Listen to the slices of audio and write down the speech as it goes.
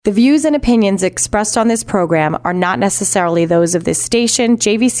The views and opinions expressed on this program are not necessarily those of this station,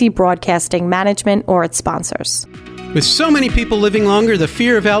 JVC Broadcasting Management, or its sponsors. With so many people living longer, the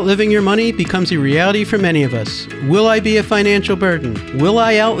fear of outliving your money becomes a reality for many of us. Will I be a financial burden? Will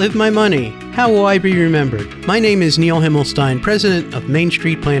I outlive my money? How will I be remembered? My name is Neil Himmelstein, president of Main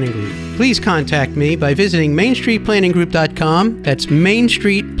Street Planning Group. Please contact me by visiting mainstreetplanninggroup.com. That's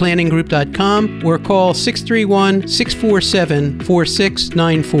mainstreetplanninggroup.com, or call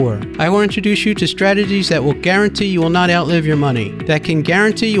 631-647-4694. I will introduce you to strategies that will guarantee you will not outlive your money, that can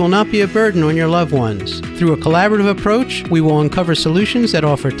guarantee you will not be a burden on your loved ones. Through a collaborative approach, we will uncover solutions that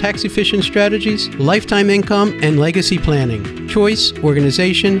offer tax-efficient strategies, lifetime income, and legacy planning, choice,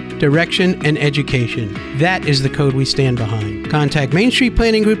 organization, direction, and education. That is the code we stand behind. Contact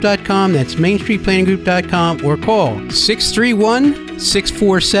mainstreetplanninggroup.com, that's mainstreetplanninggroup.com, or call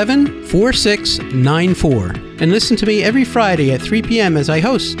 631-647-4694. And listen to me every Friday at 3 p.m. as I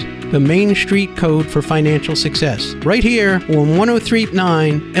host the Main Street Code for Financial Success, right here on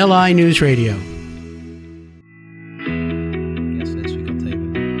 103.9 LI News Radio.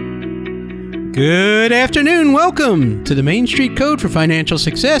 Good afternoon. Welcome to the Main Street Code for Financial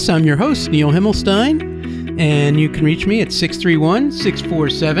Success. I'm your host, Neil Himmelstein, and you can reach me at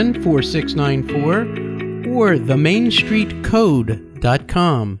 631-647-4694 or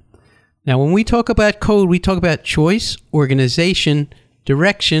themainstreetcode.com. Now, when we talk about code, we talk about choice, organization,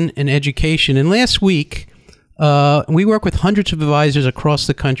 direction, and education. And last week, we work with hundreds of advisors across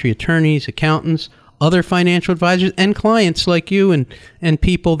the country, attorneys, accountants, other financial advisors, and clients like you and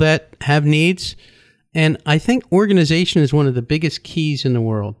people that have needs. And I think organization is one of the biggest keys in the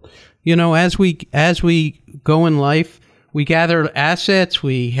world. You know, as we go in life, we gather assets,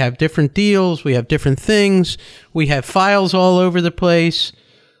 we have different deals, we have different things, we have files all over the place.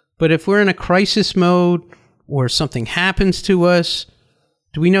 But if we're in a crisis mode or something happens to us,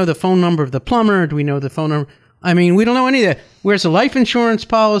 do we know the phone number of the plumber? Do we know the phone number? I mean, we don't know any of that. Where's the life insurance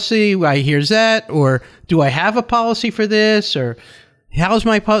policy? I hear that. Or do I have a policy for this? Or how's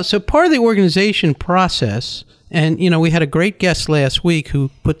my policy? So part of the organization process, and, you know, we had a great guest last week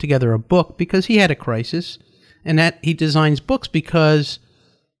who put together a book because he had a crisis, and that he designs books because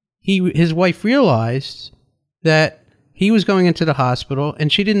his wife realized that he was going into the hospital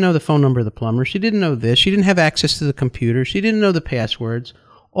and she didn't know the phone number of the plumber. She didn't know this. She didn't have access to the computer. She didn't know the passwords.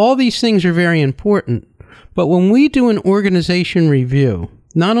 All these things are very important. But when we do an organization review,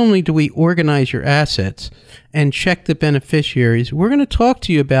 not only do we organize your assets and check the beneficiaries, we're going to talk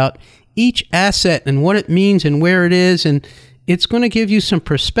to you about each asset and what it means and where it is. And it's going to give you some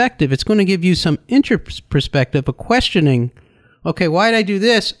perspective. It's going to give you some perspective, a questioning. Okay, why did I do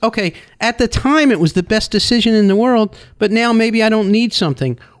this? Okay, at the time it was the best decision in the world, but now maybe I don't need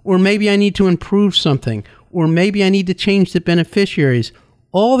something, or maybe I need to improve something, or maybe I need to change the beneficiaries.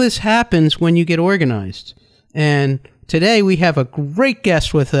 All this happens when you get organized. And today we have a great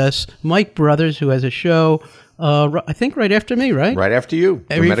guest with us, Mike Brothers, who has a show, I think right after me, right? Right after you,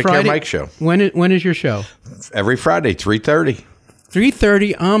 every the Medicare Friday. Mike Show. When is your show? Every Friday, 3:30.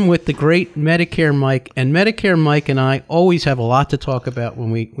 3:30, I'm with the great Medicare Mike. And Medicare Mike and I always have a lot to talk about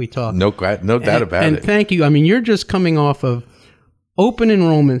when we talk. No doubt about it. And thank you. I mean, you're just coming off of open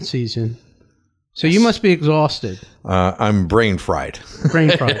enrollment season. So you must be exhausted. I'm brain fried.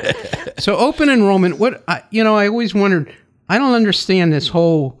 So open enrollment, I always wondered, I don't understand this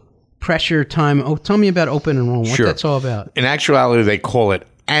whole pressure time. Oh, tell me about open enrollment, Sure. what that's all about. In actuality, they call it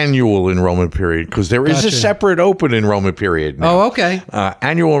annual enrollment period because there is a separate open enrollment period now. Oh, okay.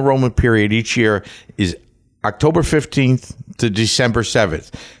 Annual enrollment period each year is October 15th to December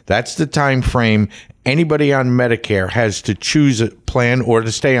 7th. That's the time frame anybody on Medicare has to choose a plan or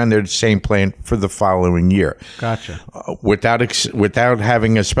to stay on their same plan for the following year. Gotcha. Without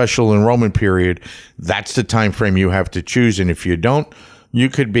having a special enrollment period, that's the time frame you have to choose. And if you don't, you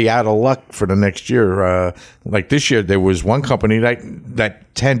could be out of luck for the next year. Like this year, there was one company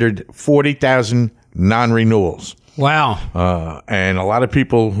that tendered 40,000 non-renewals. Wow. And a lot of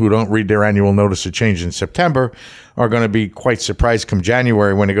people who don't read their annual notice of change in September are going to be quite surprised come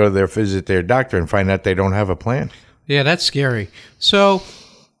January when they go to visit their doctor and find out they don't have a plan. Yeah, that's scary. So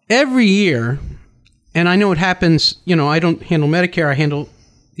every year, and I know it happens, I don't handle Medicare, I handle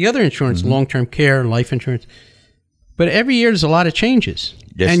the other insurance, long-term care, life insurance. But every year there's a lot of changes.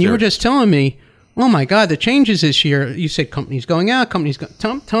 Yes, and you sir. were just telling me, oh my God, the changes this year. You said companies going out, companies going.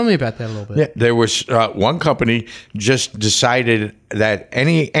 Tell me about that a little bit. Yeah, there was one company just decided that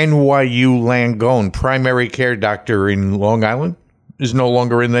any NYU Langone primary care doctor in Long Island is no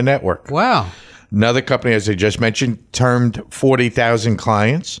longer in the network. Wow. Another company, as I just mentioned, termed 40,000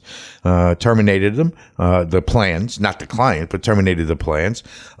 clients, terminated them, the plans, not the client, but terminated the plans.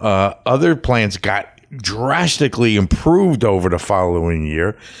 Other plans got drastically improved over the following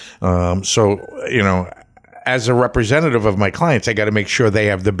year. As a representative of my clients, I got to make sure they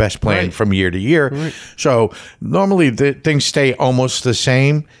have the best plan from year to year. Right. So normally things stay almost the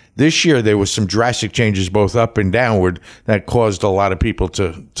same. This year, there was some drastic changes both up and downward that caused a lot of people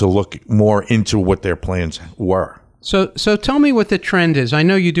to look more into what their plans were. So tell me what the trend is. I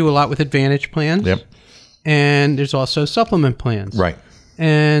know you do a lot with Advantage plans. Yep. And there's also supplement plans. Right.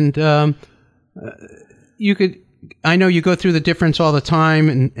 And I know you go through the difference all the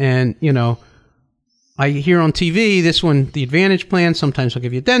time, and I hear on TV this one, the Advantage plan, sometimes they'll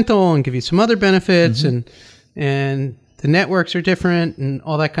give you dental and give you some other benefits, and the networks are different and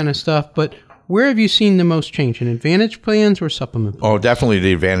all that kind of stuff. But where have you seen the most change, in Advantage plans or supplement plans? Oh, definitely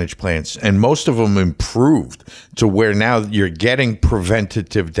the Advantage plans. And most of them improved to where now you're getting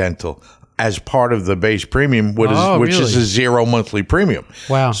preventative dental as part of the base premium, which is a 0 monthly premium.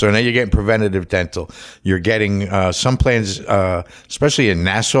 Wow. So now you're getting preventative dental. You're getting some plans, especially in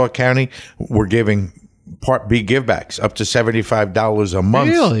Nassau County, we're giving Part B givebacks up to $75 a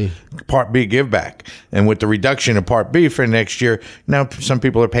month. Really? Part B giveback. And with the reduction of Part B for next year, now some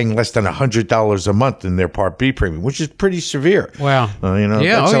people are paying less than $100 a month in their Part B premium, which is pretty severe. Wow.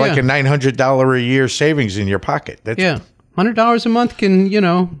 That's like a $900 a year savings in your pocket. $100 a month can,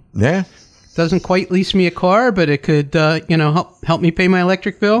 doesn't quite lease me a car, but it could, help me pay my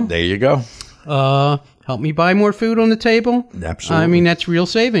electric bill. There you go. Help me buy more food on the table. Absolutely. I mean, that's real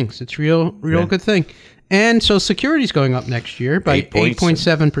savings. It's real good thing. And Social Security is going up next year by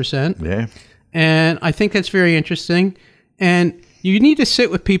 8.7%. Yeah. And I think that's very interesting. And you need to sit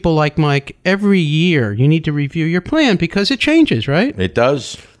with people like Mike every year. You need to review your plan because it changes, right? It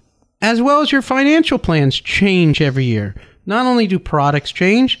does. As well as your financial plans change every year. Not only do products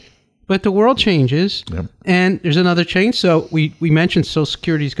change, but the world changes. Yep. And there's another change. So we mentioned Social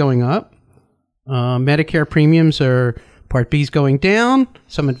Security is going up. Medicare premiums Part B is going down.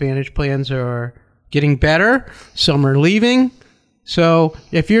 Some Advantage plans are getting better. Some are leaving. So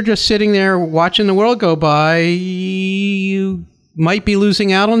if you're just sitting there watching the world go by, you might be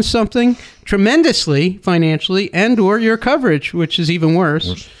losing out on something tremendously financially, and or your coverage, which is even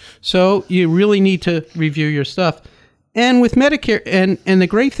worse. So you really need to review your stuff. And with Medicare, and the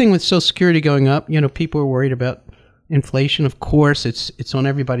great thing with Social Security going up, people are worried about inflation. Of course, it's on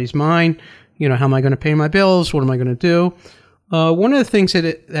everybody's mind. How am I going to pay my bills? What am I going to do? One of the things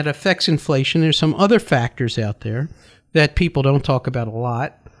that affects inflation, there's some other factors out there that people don't talk about a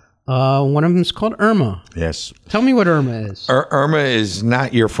lot. One of them is called IRMA. Yes. Tell me what IRMA is. IRMA is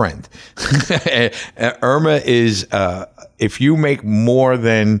not your friend. IRMA is if you make more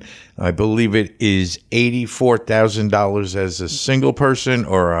than, I believe it is $84,000 as a single person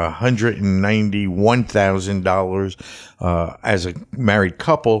or $191,000 as a married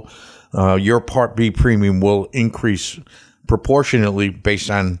couple, your Part B premium will increase proportionately based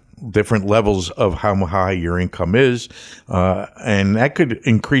on different levels of how high your income is. And that could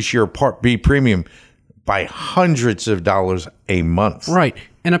increase your Part B premium by hundreds of dollars a month. Right.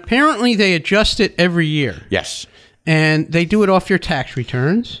 And apparently they adjust it every year. Yes. And they do it off your tax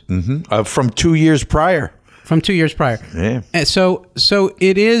returns. Mm-hmm. From 2 years prior. From 2 years prior. Yeah. And so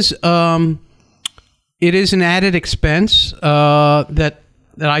it is an added expense that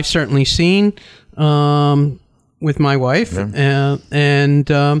I've certainly seen with my wife,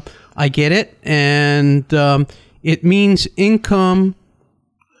 and I get it, and it means income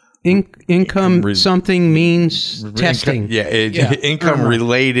something means testing. Income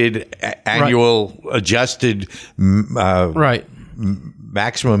related annual adjusted maximum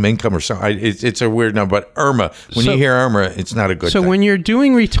income or something. It's a weird number, but IRMA. When you hear IRMA, it's not a good thing. So when you're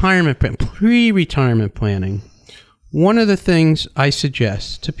doing pre-retirement planning, one of the things I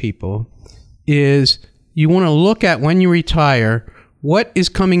suggest to people is you want to look at when you retire what is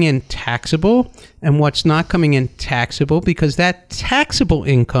coming in taxable and what's not coming in taxable, because that taxable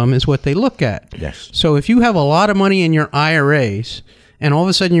income is what they look at. Yes. So if you have a lot of money in your IRAs and all of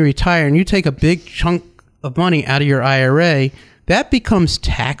a sudden you retire and you take a big chunk of money out of your IRA, that becomes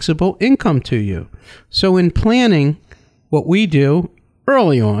taxable income to you. So in planning, what we do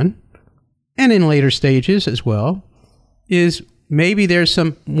early on and in later stages as well is maybe there's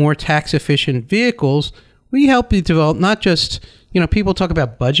some more tax efficient vehicles. We help you develop not just, people talk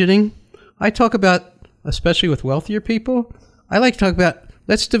about budgeting. I talk about, especially with wealthier people, I like to talk about,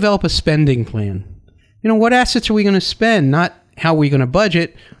 let's develop a spending plan. What assets are we going to spend? Not how are we going to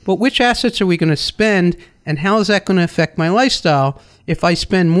budget, but which assets are we going to spend, and how is that going to affect my lifestyle? If I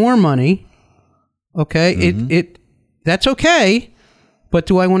spend more money Okay, that's okay, but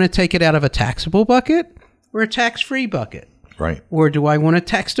do I want to take it out of a taxable bucket or a tax-free bucket? Right. Or do I want to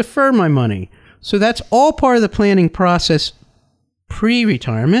tax defer my money? So that's all part of the planning process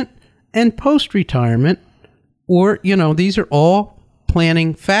pre-retirement and post-retirement, or, these are all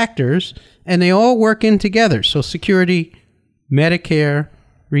planning factors, and they all work in together. Social Security, Medicare,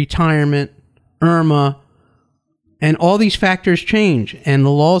 retirement, IRMA, and all these factors change, and the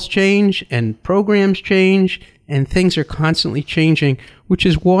laws change, and programs change, and things are constantly changing, which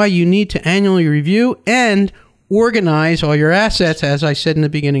is why you need to annually review and organize all your assets, as I said in the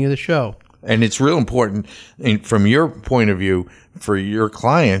beginning of the show. And it's real important from your point of view for your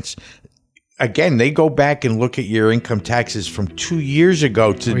clients. Again, they go back and look at your income taxes from 2 years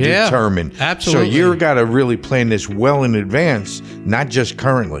ago to determine. Absolutely. So you've got to really plan this well in advance, not just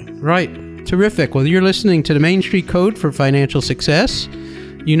currently. Right. Terrific. Well, you're listening to the Main Street Code for Financial Success.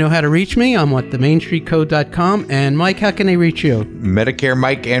 You know how to reach me. I'm at themainstreetcode.com. And Mike, how can they reach you?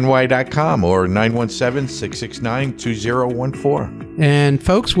 MedicareMikeNY.com or 917-669-2014. And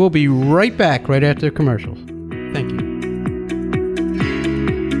folks, we'll be right back right after the commercials. Thank you.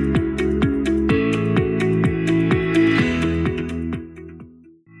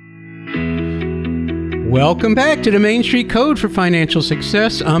 Welcome back to the Main Street Code for Financial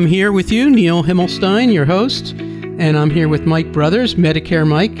Success. I'm here with you, Neil Himmelstein, your host, and I'm here with Mike Brothers, Medicare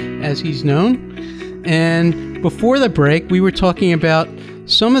Mike, as he's known. And before the break, we were talking about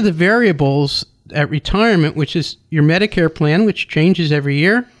some of the variables at retirement, which is your Medicare plan, which changes every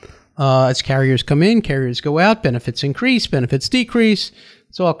year. As carriers come in, carriers go out, benefits increase, benefits decrease.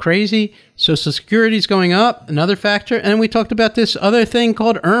 It's all crazy. Social Security is going up, another factor. And we talked about this other thing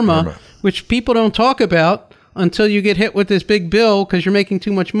called IRMA, which people don't talk about until you get hit with this big bill because you're making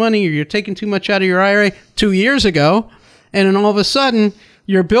too much money or you're taking too much out of your IRA 2 years ago. And then all of a sudden,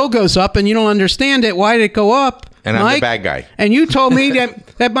 your bill goes up and you don't understand it. Why did it go up? And Mike, I'm the bad guy. And you told me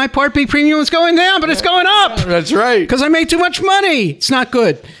that my Part B premium was going down, but it's going up. That's right. Because I made too much money. It's not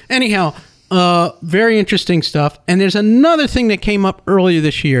good. Anyhow, very interesting stuff. And there's another thing that came up earlier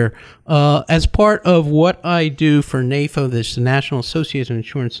this year. As part of what I do for NAFO, this is the National Association of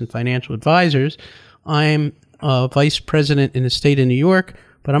Insurance and Financial Advisors, I'm vice president in the state of New York,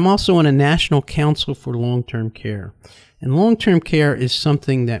 but I'm also on a National Council for Long-Term Care. And long-term care is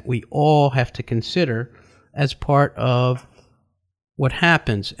something that we all have to consider as part of what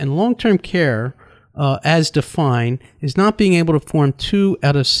happens. And long-term care, as defined, is not being able to perform 2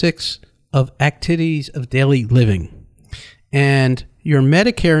 out of 6 of activities of daily living. And your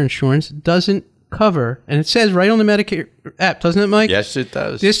Medicare insurance doesn't cover, and it says right on the Medicare app, doesn't it, Mike? Yes, it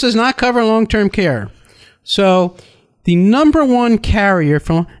does. This does not cover long-term care. So the number one carrier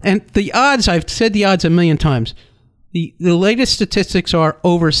and the odds, I've said the odds a million times, the latest statistics are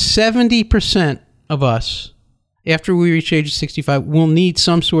over 70% of us, after we reach age 65, will need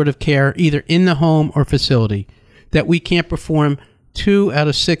some sort of care, either in the home or facility, that we can't perform 2 out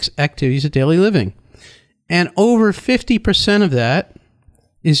of 6 activities of daily living. And over 50% of that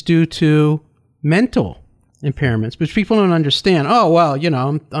is due to mental impairments, which people don't understand. Oh, well,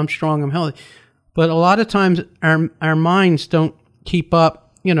 I'm strong, I'm healthy. But a lot of times our minds don't keep up.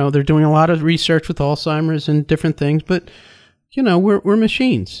 They're doing a lot of research with Alzheimer's and different things, but, we're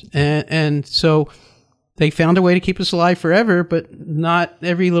machines. And so they found a way to keep us alive forever, but not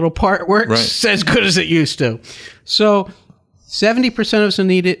every little part works as good as it used to. So 70% of us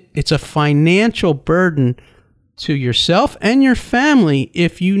need it. It's a financial burden to yourself and your family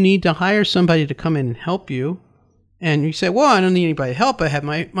if you need to hire somebody to come in and help you. And you say, well, I don't need anybody to help. I have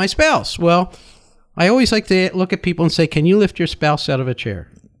my spouse. Well, I always like to look at people and say, can you lift your spouse out of a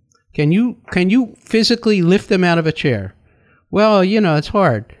chair? Can you physically lift them out of a chair? Well, it's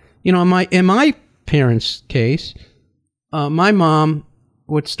hard. In my parents' case, my mom,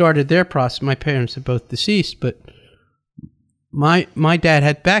 what started their process, my parents are both deceased, but my dad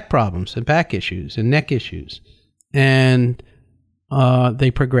had back problems and back issues and neck issues. And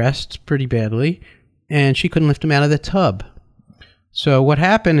they progressed pretty badly, and she couldn't lift him out of the tub. So what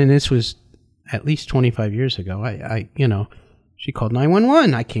happened, and this was at least 25 years ago, she called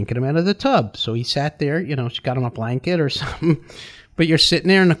 911. I can't get him out of the tub. So he sat there, she got him a blanket or something. But you're sitting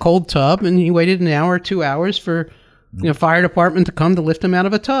there in a cold tub, and he waited an hour or 2 hours for fire department to come to lift him out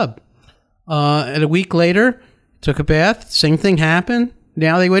of a tub. And a week later, took a bath, same thing happened.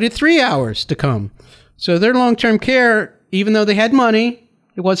 Now they waited 3 hours to come. So their long-term care, even though they had money,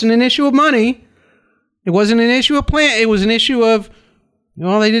 it wasn't an issue of money. It wasn't an issue of plan. It was an issue of,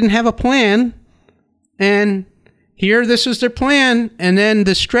 they didn't have a plan. And here, this was their plan. And then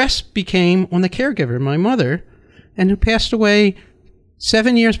the stress became on the caregiver, my mother, and who passed away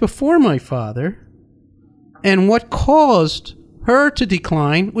 7 years before my father. And what caused her to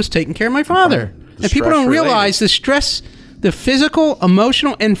decline was taking care of my father. And people don't realize the stress, the physical,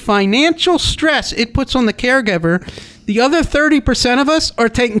 emotional, and financial stress it puts on the caregiver. The other 30% of us are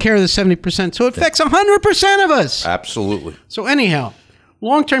taking care of the 70%. So it affects 100% of us. Absolutely. So anyhow,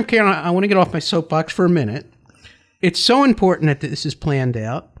 long-term care, I want to get off my soapbox for a minute. It's so important that this is planned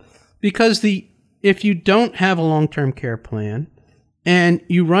out because if you don't have a long-term care plan and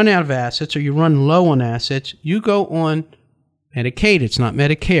you run out of assets or you run low on assets, you go on Medicaid. It's not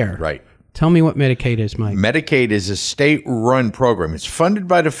Medicare. Right. Tell me what Medicaid is, Mike. Medicaid is a state-run program. It's funded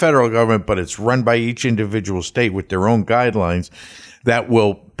by the federal government, but it's run by each individual state with their own guidelines that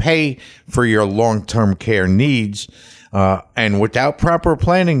will pay for your long-term care needs. And without proper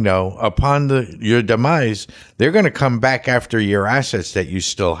planning, though, upon your demise, they're going to come back after your assets that you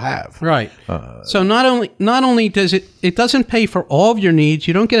still have. Right. So not only does it doesn't pay for all of your needs.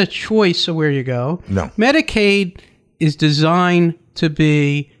 You don't get a choice of where you go. No. Medicaid is designed to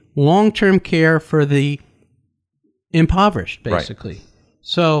be long-term care for the impoverished, basically. Right.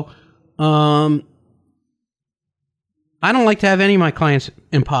 So I don't like to have any of my clients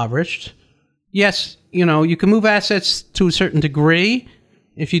impoverished. Yes, you can move assets to a certain degree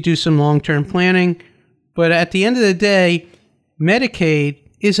if you do some long-term planning. But at the end of the day, Medicaid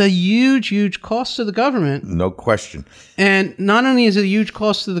is a huge, huge cost to the government. No question. And not only is it a huge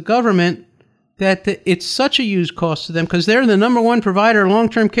cost to the government, that it's such a huge cost to them because they're the number one provider of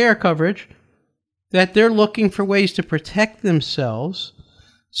long-term care coverage that they're looking for ways to protect themselves.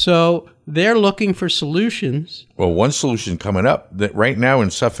 So they're looking for solutions. Well, one solution coming up that right now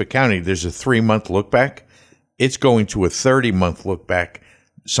in Suffolk County, there's a 3-month look back. It's going to a 30-month look back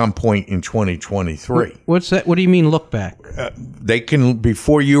some point in 2023. What's that? What do you mean look back? They can,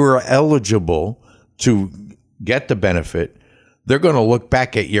 before you are eligible to get the benefit, they're going to look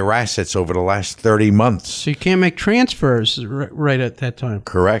back at your assets over the last 30 months. So you can't make transfers right at that time.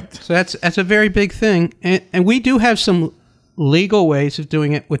 Correct. So that's a very big thing. And we do have some legal ways of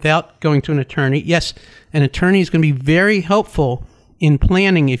doing it without going to an attorney. Yes, an attorney is going to be very helpful in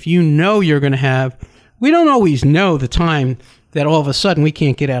planning if you know you're going to have. We don't always know the time that all of a sudden we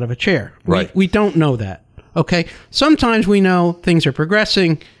can't get out of a chair. Right. We don't know that. Okay. Sometimes we know things are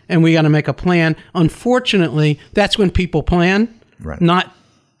progressing and we got to make a plan. Unfortunately, that's when people plan, right, not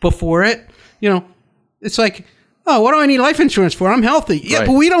before it. It's like, oh, what do I need life insurance for? I'm healthy. Yeah, right.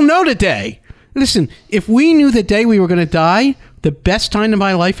 But we don't know the day. Listen, if we knew the day we were going to die, the best time to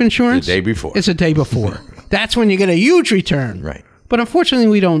buy life insurance the day before. Is the day before. That's when you get a huge return. Right. But unfortunately,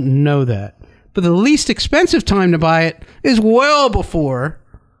 we don't know that. But the least expensive time to buy it is well before.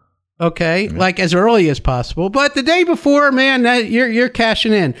 Okay, like as early as possible. But the day before, man, you're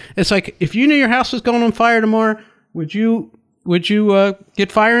cashing in. It's like if you knew your house was going on fire tomorrow, would you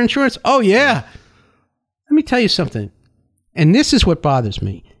get fire insurance? Oh yeah. Let me tell you something, and this is what bothers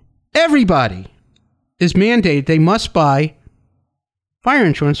me. Everybody is mandated they must buy fire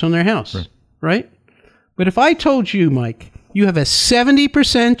insurance on their house, right? But if I told you, Mike, you have a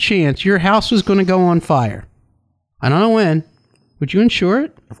 70% chance your house was going to go on fire, I don't know when, would you insure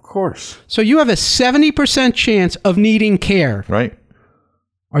it? Of course. So you have a 70% chance of needing care. Right.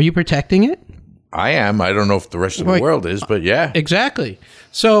 Are you protecting it? I am. I don't know if the rest of the world is, but yeah. Exactly.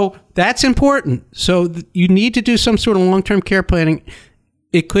 So that's important. So you need to do some sort of long-term care planning.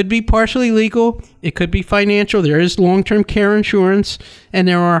 It could be partially legal. It could be financial. There is long-term care insurance, and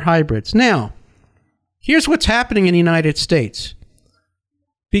there are hybrids. Now, here's what's happening in the United States.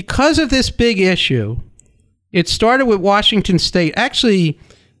 Because of this big issue, it started with Washington State. Actually,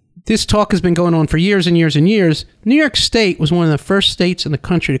 this talk has been going on for years and years and years. New York State was one of the first states in the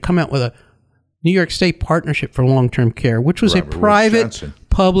country to come out with a New York State Partnership for Long-Term Care, which was a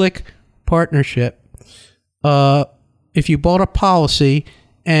private-public partnership. If you bought a policy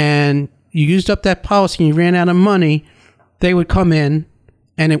and you used up that policy and you ran out of money, they would come in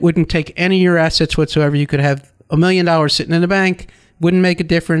and it wouldn't take any of your assets whatsoever. You could have $1 million sitting in the bank, wouldn't make a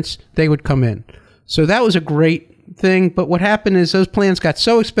difference. They would come in. So that was a great thing. But what happened is those plans got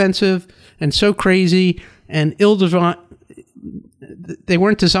so expensive and so crazy and ill-designed. They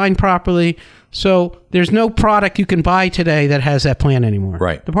weren't designed properly. So there's no product you can buy today that has that plan anymore.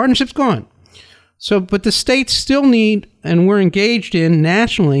 Right. The partnership's gone. So, but the states still need, and we're engaged in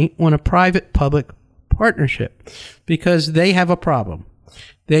nationally on a private-public partnership because they have a problem.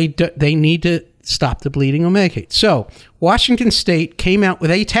 They need to stop the bleeding on Medicaid. So Washington State came out with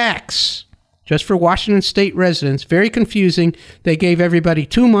a tax just for Washington State residents. Very confusing. They gave everybody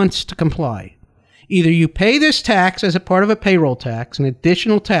 2 months to comply. Either you pay this tax as a part of a payroll tax, an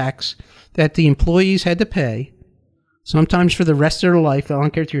additional tax that the employees had to pay, sometimes for the rest of their life, I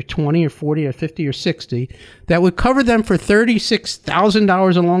don't care if you're 20 or 40 or 50 or 60, that would cover them for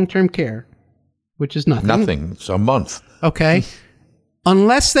 $36,000 in long-term care, which is nothing. Nothing. It's a month. Okay.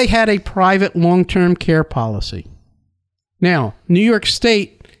 Unless they had a private long-term care policy. Now, New York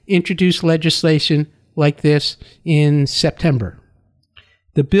State introduced legislation like this in September.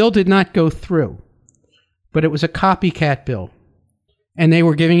 The bill did not go through, but it was a copycat bill. And they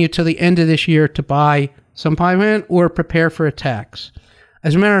were giving you till the end of this year to buy some payment or prepare for a tax.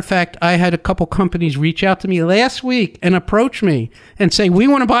 As a matter of fact, I had a couple companies reach out to me last week and approach me and say, we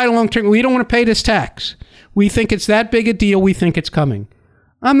want to buy long-term. We don't want to pay this tax. We think it's that big a deal. We think it's coming.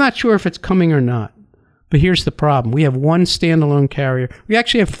 I'm not sure if it's coming or not. But here's the problem. We have one standalone carrier. We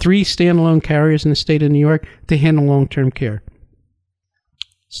actually have 3 standalone carriers in the state of New York to handle long-term care.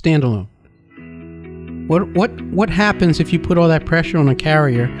 Standalone. What happens if you put all that pressure on a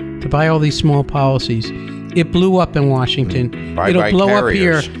carrier to buy all these small policies? It blew up in Washington. It'll blow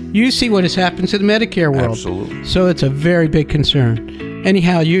carriers. up here. You see what has happened to the Medicare world. Absolutely. So it's a very big concern.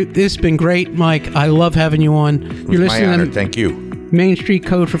 Anyhow, this has been great, Mike. I love having you on. You're listening my honor. to Thank you. Main Street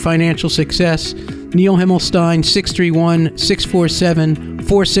Code for Financial Success. Neil Himmelstein,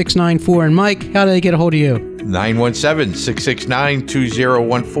 631-647-4694. And Mike, how do they get a hold of you?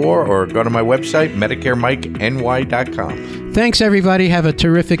 917-669-2014 or go to my website, MedicareMikeNY.com. Thanks, everybody. Have a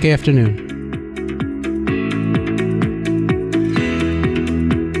terrific afternoon.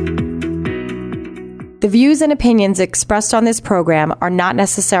 The views and opinions expressed on this program are not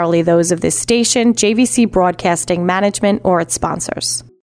necessarily those of this station, JVC Broadcasting Management, or its sponsors.